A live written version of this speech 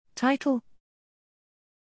Title: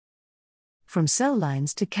 From Cell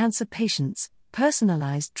Lines to Cancer Patients,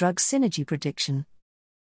 Personalized Drug Synergy Prediction.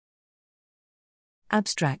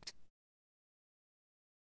 Abstract: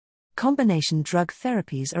 Combination drug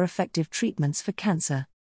therapies are effective treatments for cancer.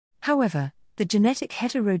 However, the genetic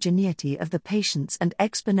heterogeneity of the patients and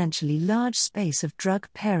exponentially large space of drug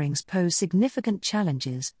pairings pose significant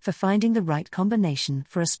challenges for finding the right combination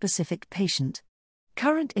for a specific patient.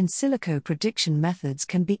 Current in silico prediction methods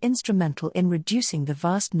can be instrumental in reducing the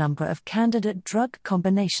vast number of candidate drug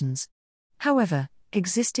combinations. However,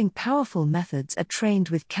 existing powerful methods are trained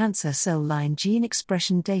with cancer cell line gene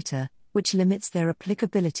expression data, which limits their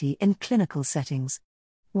applicability in clinical settings.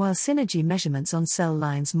 While synergy measurements on cell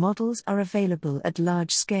lines models are available at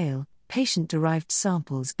large scale, patient-derived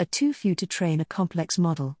samples are too few to train a complex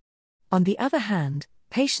model. On the other hand,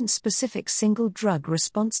 patient-specific single drug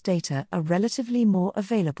response data are relatively more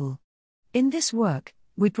available. In this work,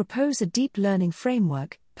 we propose a deep learning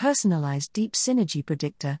framework, Personalized Deep Synergy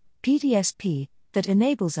Predictor, PDSP, that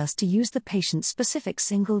enables us to use the patient-specific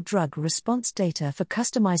single drug response data for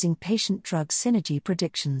customizing patient drug synergy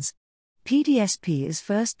predictions. PDSP is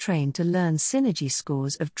first trained to learn synergy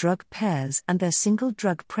scores of drug pairs and their single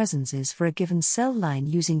drug presences for a given cell line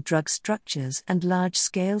using drug structures and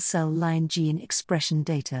large-scale cell line gene expression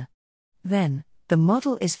data. Then, the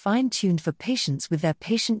model is fine-tuned for patients with their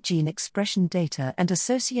patient gene expression data and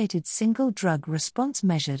associated single drug response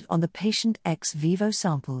measured on the patient ex vivo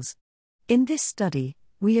samples. In this study,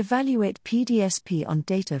 we evaluate PDSP on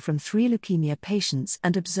data from 3 leukemia patients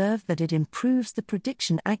and observe that it improves the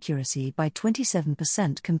prediction accuracy by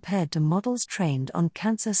 27% compared to models trained on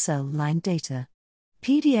cancer cell line data.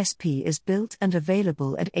 PDSP is built and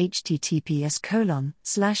available at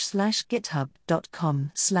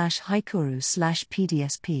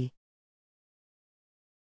https://github.com/hikuru/PDSP.